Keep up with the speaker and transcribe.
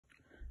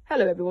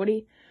Hello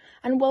everybody,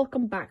 and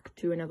welcome back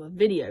to another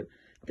video.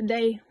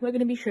 Today we're going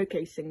to be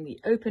showcasing the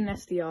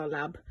OpenSDR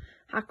Lab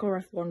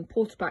HackRF1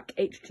 Portapack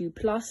H2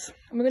 Plus,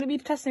 and we're going to be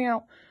testing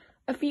out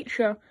a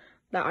feature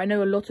that I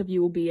know a lot of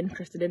you will be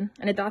interested in,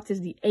 and that is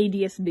the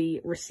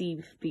ADSB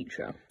receive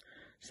feature.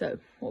 So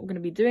what we're going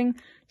to be doing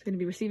is going to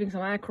be receiving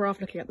some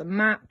aircraft, looking at the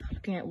map,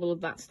 looking at all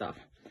of that stuff.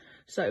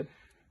 So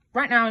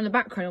right now in the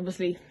background,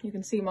 obviously, you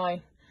can see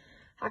my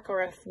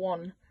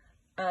HackRF1,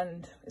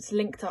 and it's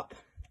linked up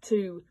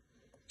to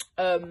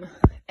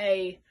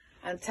a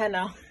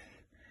antenna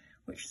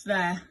which is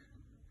there,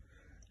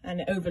 and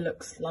it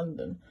overlooks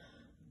London.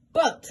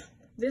 But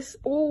this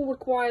all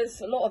requires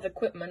a lot of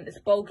equipment. It's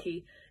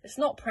bulky, it's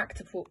not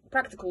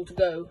practical to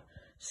go,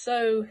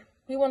 so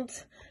we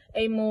want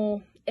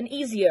an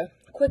easier,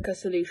 quicker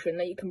solution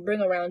that you can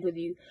bring around with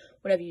you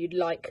whenever you'd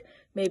like.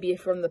 Maybe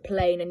if you're on the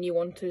plane and you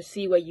want to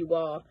see where you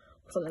are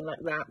or something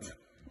like that.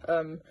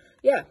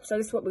 Yeah, so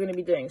this is what we're going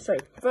to be doing. So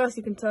first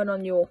you can turn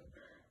on your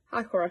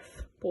HackRF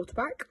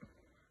Portapack,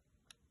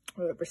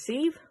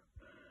 receive,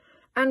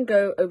 and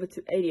go over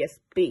to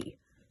ADSB.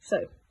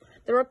 So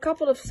there are a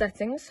couple of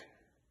settings.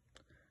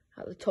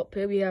 At the top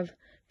here we have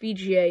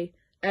VGA,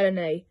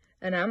 LNA,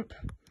 and AMP.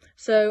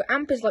 So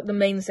AMP is like the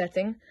main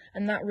setting,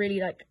 and that really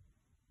like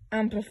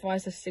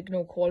amplifies the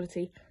signal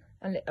quality,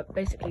 and it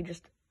basically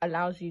just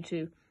allows you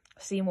to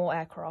see more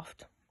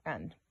aircraft.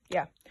 And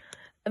yeah,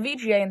 a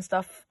VGA and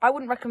stuff, I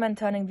wouldn't recommend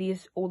turning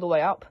these all the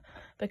way up,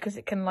 because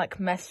it can like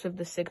mess with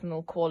the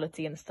signal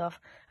quality and stuff,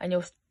 and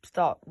you'll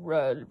start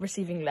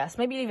receiving less.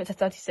 Maybe leave it to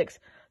 36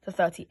 to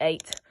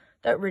 38.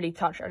 Don't really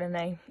touch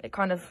LNA. It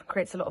kind of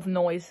creates a lot of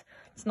noise.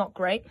 It's not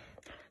great.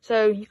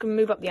 So you can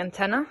move up the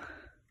antenna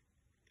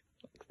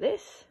like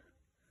this.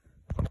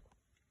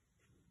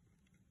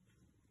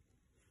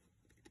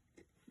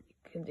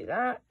 You can do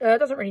that. It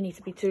doesn't really need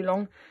to be too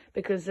long,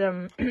 because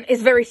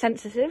it's very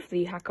sensitive.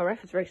 The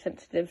HackRF is very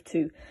sensitive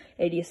to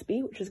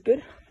ADSB, which is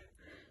good.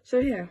 So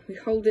here, we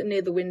hold it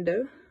near the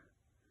window.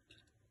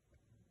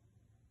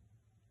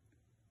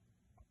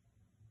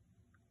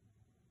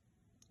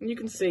 And you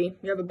can see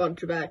you have a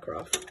bunch of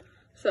aircraft.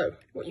 So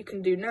what you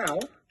can do now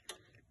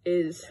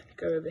is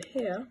go over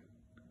here,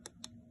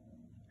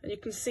 and you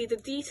can see the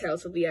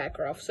details of the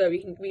aircraft. So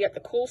we get the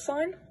call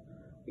sign,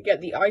 we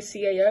get the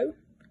ICAO,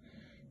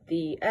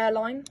 the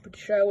airline,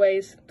 British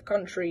Airways, the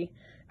country,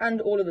 and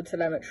all of the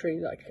telemetry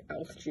like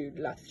altitude,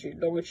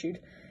 latitude, longitude,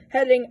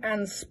 heading,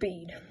 and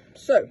speed.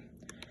 So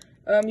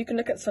you can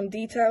look at some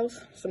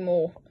details, some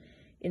more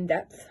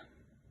in-depth.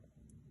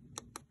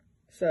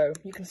 So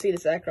you can see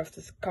this aircraft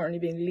is currently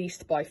being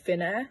leased by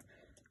Finnair.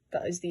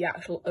 That is the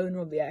actual owner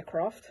of the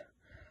aircraft.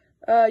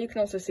 You can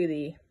also see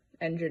the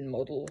engine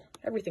model,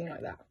 everything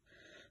like that.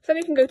 So then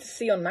you can go to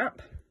see on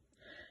map.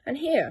 And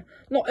here,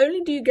 not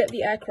only do you get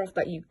the aircraft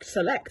that you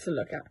select to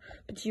look at,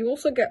 but you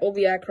also get all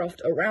the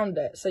aircraft around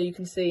it. So you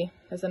can see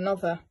there's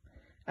another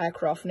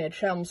aircraft near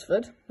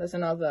Chelmsford. There's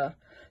another.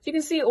 So you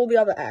can see all the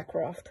other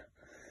aircraft.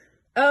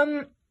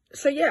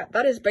 So yeah,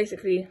 that is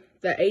basically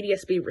the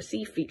ADSB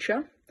receive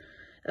feature.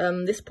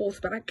 This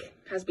Portapack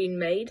has been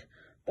made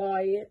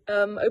by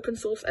open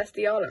source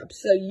SDR Lab,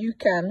 so you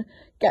can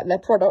get their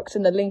products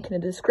in the link in the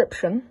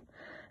description.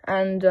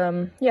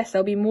 And yes,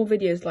 there'll be more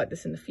videos like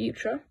this in the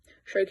future,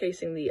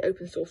 showcasing the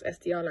open source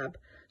SDR Lab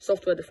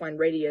software defined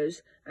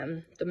radios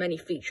and the many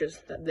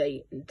features that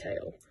they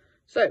entail.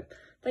 So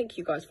thank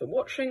you guys for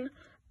watching,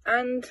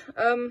 and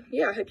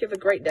yeah, I hope you have a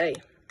great day.